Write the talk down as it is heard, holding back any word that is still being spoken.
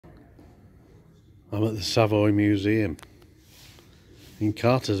I'm at the Savoy Museum in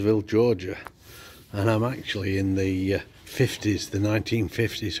Cartersville, Georgia, and I'm actually in the 50s, the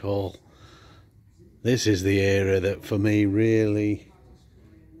 1950s hall. This is the era that for me really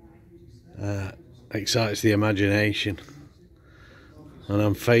excites the imagination, and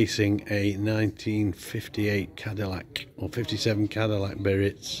I'm facing a 1958 Cadillac or 57 Cadillac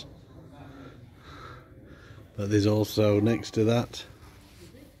Biarritz, but there's also next to that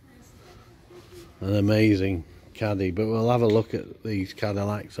an amazing Caddy. But we'll have a look at these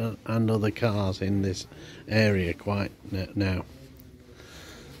Cadillacs and other cars in this area quite now.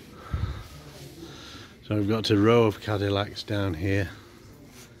 So we've got a row of Cadillacs down here.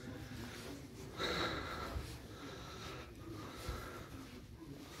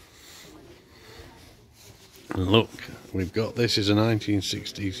 And look, we've got, this is a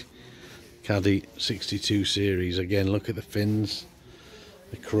 1960s Caddy 62 series. Again, look at the fins,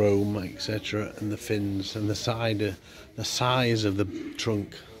 the chrome, etc., and the fins and the size of the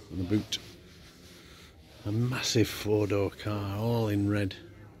trunk and the boot. A massive four-door car, all in red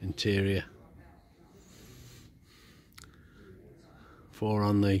interior. 4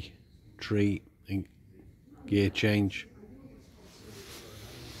 on the tree and gear change.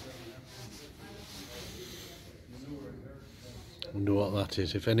 Wonder what that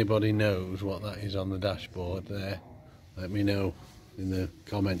is. If anybody knows what that is on the dashboard there, let me know in the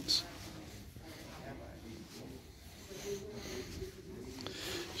comments.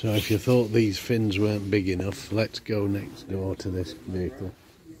 So if you thought these fins weren't big enough, let's go next door to this vehicle.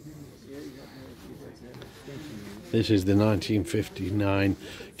 This is the 1959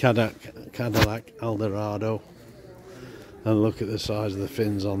 Cadillac Eldorado, and look at the size of the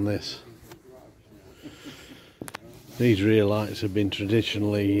fins on this. These rear lights have been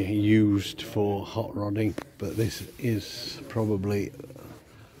traditionally used for hot rodding, but this is probably,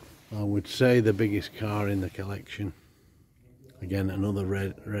 I would say, the biggest car in the collection. Again, another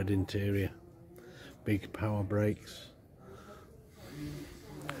red interior, big power brakes.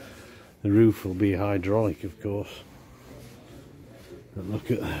 The roof will be hydraulic, of course. But look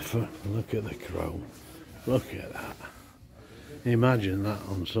at the chrome. Look at that. Imagine that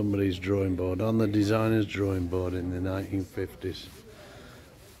on somebody's drawing board, on the designer's drawing board in the 1950s.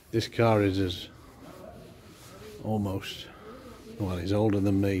 This car is almost, well, it's older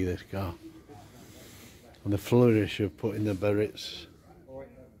than me, this car. And the flourish of putting the Biarritz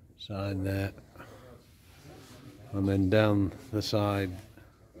sign there, and then down the side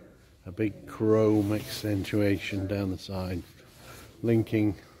a big chrome accentuation down the side,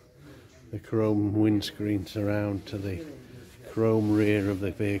 linking the chrome windscreen surround to the chrome rear of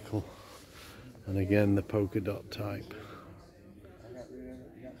the vehicle, and again the polka dot type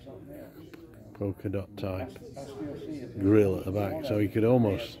grille at the back. So you could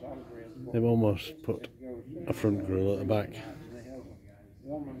almost, they've almost put a front grille at the back.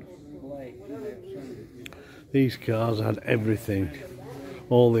 These cars had everything,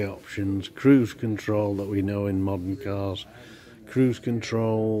 all the options, cruise control that we know in modern cars, cruise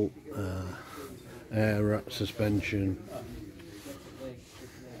control, air suspension,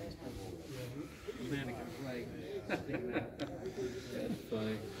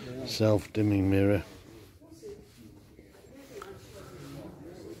 self-dimming mirror.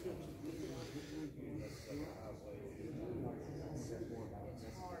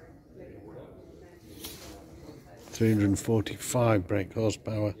 .345 brake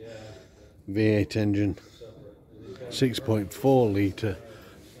horsepower, V8 engine, 6.4 litre,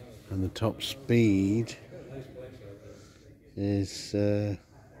 and the top speed is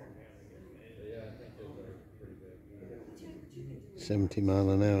 70 mile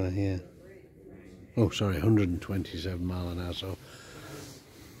an hour here. Oh, sorry, 127 mile an hour. So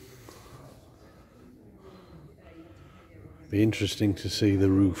be interesting to see the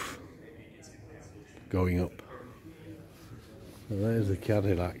roof going up. So there's the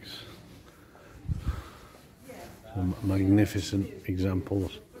Cadillacs, some magnificent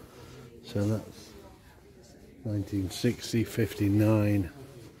examples. So that's 1960, 59,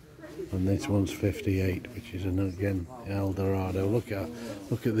 and this one's 58, which is again Eldorado. Look at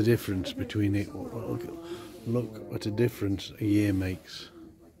the difference between it. Look what a difference a year makes.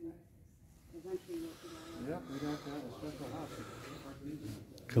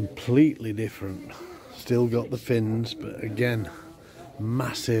 Completely different. Still got the fins, but again,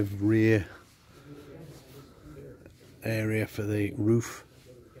 massive rear area for the roof,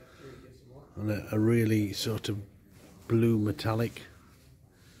 and a really sort of blue metallic.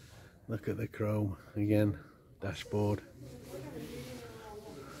 Look at the chrome again, dashboard.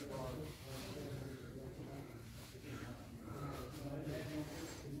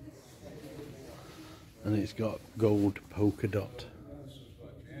 and it's got gold polka dot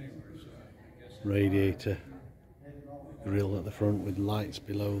radiator grille at the front with lights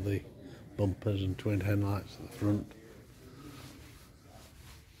below the bumpers and twin headlights at the front.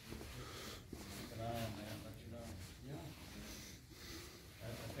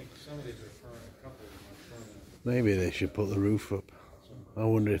 Maybe they should put the roof up. I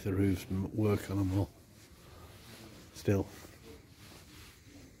wonder if the roofs work on them all. Still.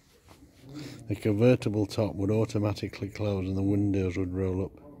 The convertible top would automatically close and the windows would roll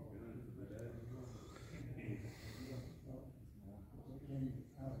up.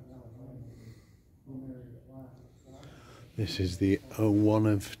 This is the one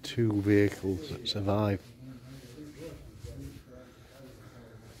of two vehicles that survive.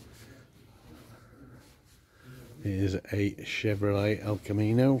 It is a Chevrolet El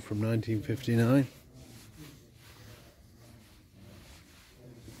Camino from 1959.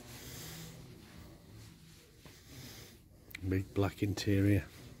 Big black interior.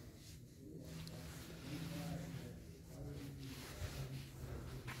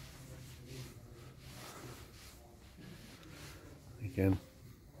 Again.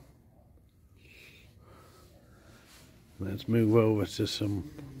 Let's move over to some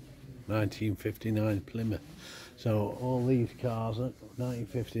 1959 Plymouth. So all these cars at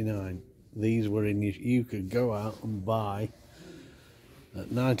 1959, these were in, you could go out and buy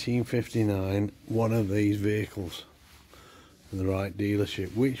at 1959 one of these vehicles from the right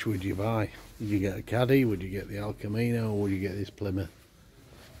dealership. Which would you buy? Would you get a Caddy? Would you get the El Camino? Or would you get this Plymouth?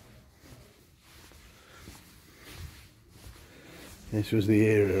 This was the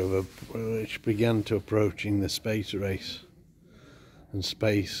era of which began to approaching the space race and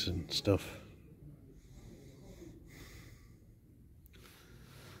space and stuff.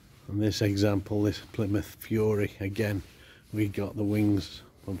 And this example, this Plymouth Fury, again, we got the wings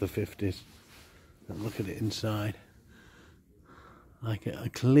of the 50s. And look at it inside. Like a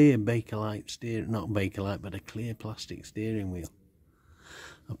clear Bakelite steering, not Bakelite, but a clear plastic steering wheel.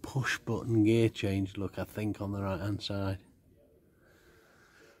 A push button gear change, look, I think on the right hand side.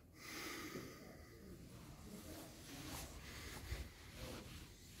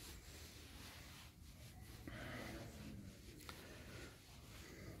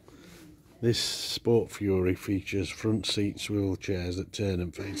 This Sport Fury features front seat swivel chairs that turn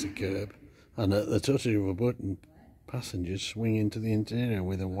and face the curb, and at the touch of a button, passengers swing into the interior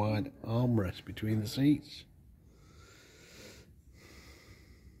with a wide armrest between the seats.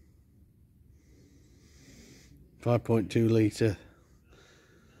 .2 litre,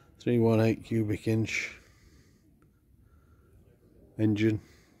 318 cubic inch engine,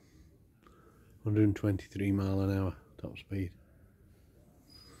 123 mile an hour top speed.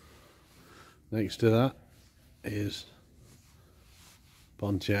 Next to that is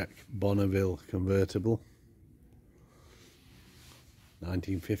Pontiac Bonneville convertible,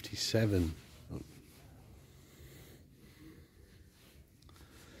 1957.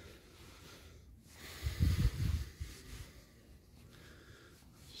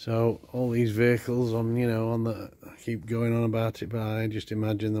 So all these vehicles on, you know, on the, I keep going on about it, but I just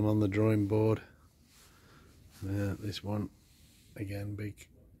imagine them on the drawing board. This one, again, big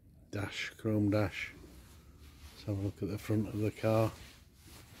dash, chrome dash. Let's have a look at the front of the car.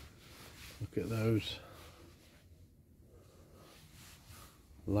 Look at those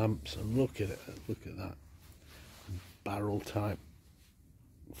lamps and look at it, look at that barrel type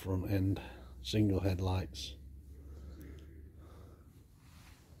front end, single headlights.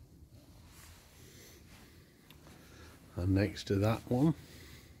 And next to that one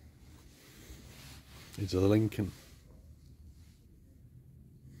is a Lincoln.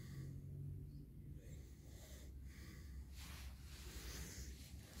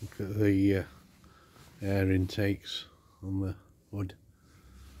 Look at the air intakes on the hood,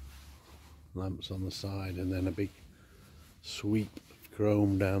 lamps on the side, and then a big sweep of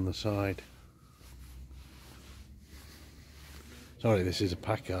chrome down the side. Sorry, this is a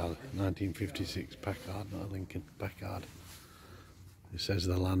Packard, 1956 Packard, not a Lincoln, Packard. It says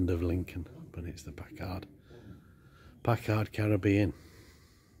the land of Lincoln, but it's the Packard. Packard Caribbean.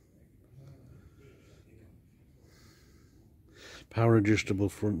 Power adjustable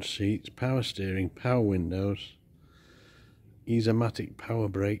front seats, power steering, power windows, Easomatic power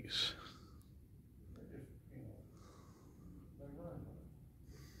brakes.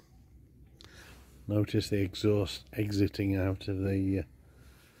 Notice the exhaust exiting out of the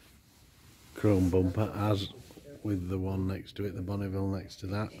chrome bumper, as with the one next to it, the Bonneville next to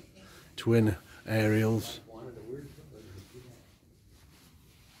that. Twin aerials.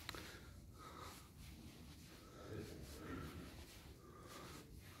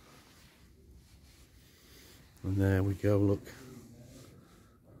 And there we go, look,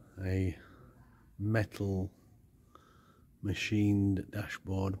 a metal machined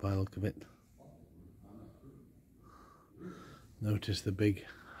dashboard by the look of it. Notice the big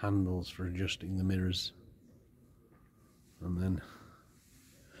handles for adjusting the mirrors, and then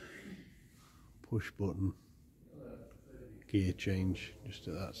push button gear change just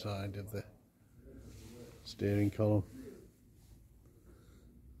at that side of the steering column.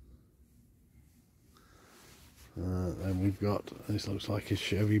 Then we've got, this looks like a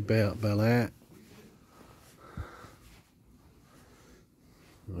Chevy Bel Air,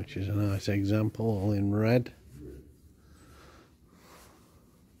 which is a nice example, all in red.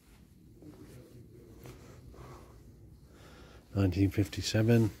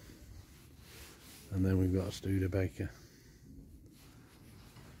 (1957), and then we've got a Studebaker.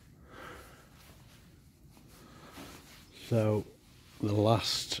 So the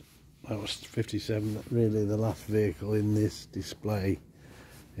last, that was 57, really the last vehicle in this display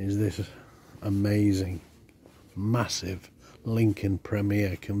is this amazing, massive Lincoln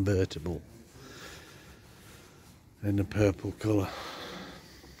Premier convertible in a purple colour.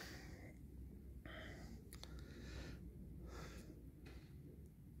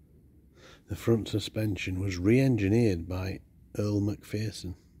 The front suspension was re-engineered by Earl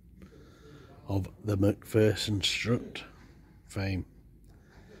Macpherson of the Macpherson Strut fame.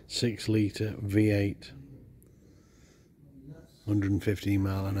 6-litre V8, 115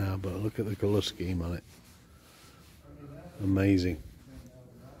 mile an hour, but look at the colour scheme on it. Amazing.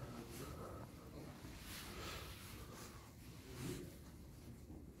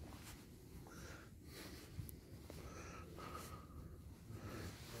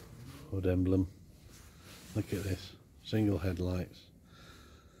 Hood emblem. Look at this. Single headlights.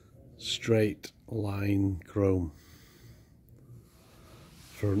 Straight line chrome.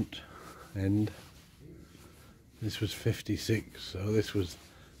 Front end. This was 56, so this was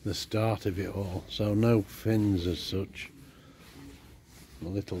the start of it all. So no fins as such.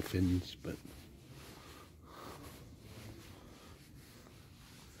 Little fins, but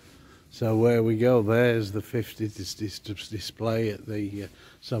so where we go, there's the 50s display at the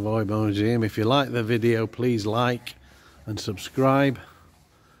Savoy Museum. If you like the video, please like and subscribe.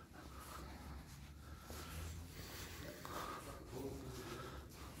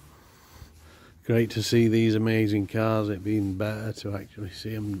 Great to see these amazing cars. It'd been better to actually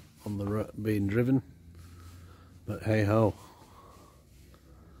see them on the road being driven, but hey ho,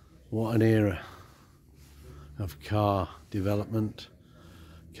 what an era of car development,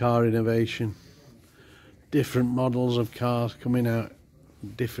 car innovation, different models of cars coming out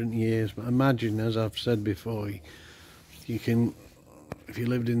different years. But imagine, as I've said before, you can, if you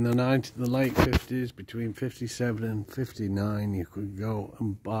lived in the late 50s, between 57 and 59, you could go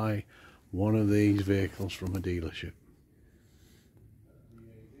and buy one of these vehicles from a dealership.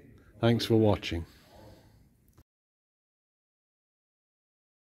 Thanks for watching.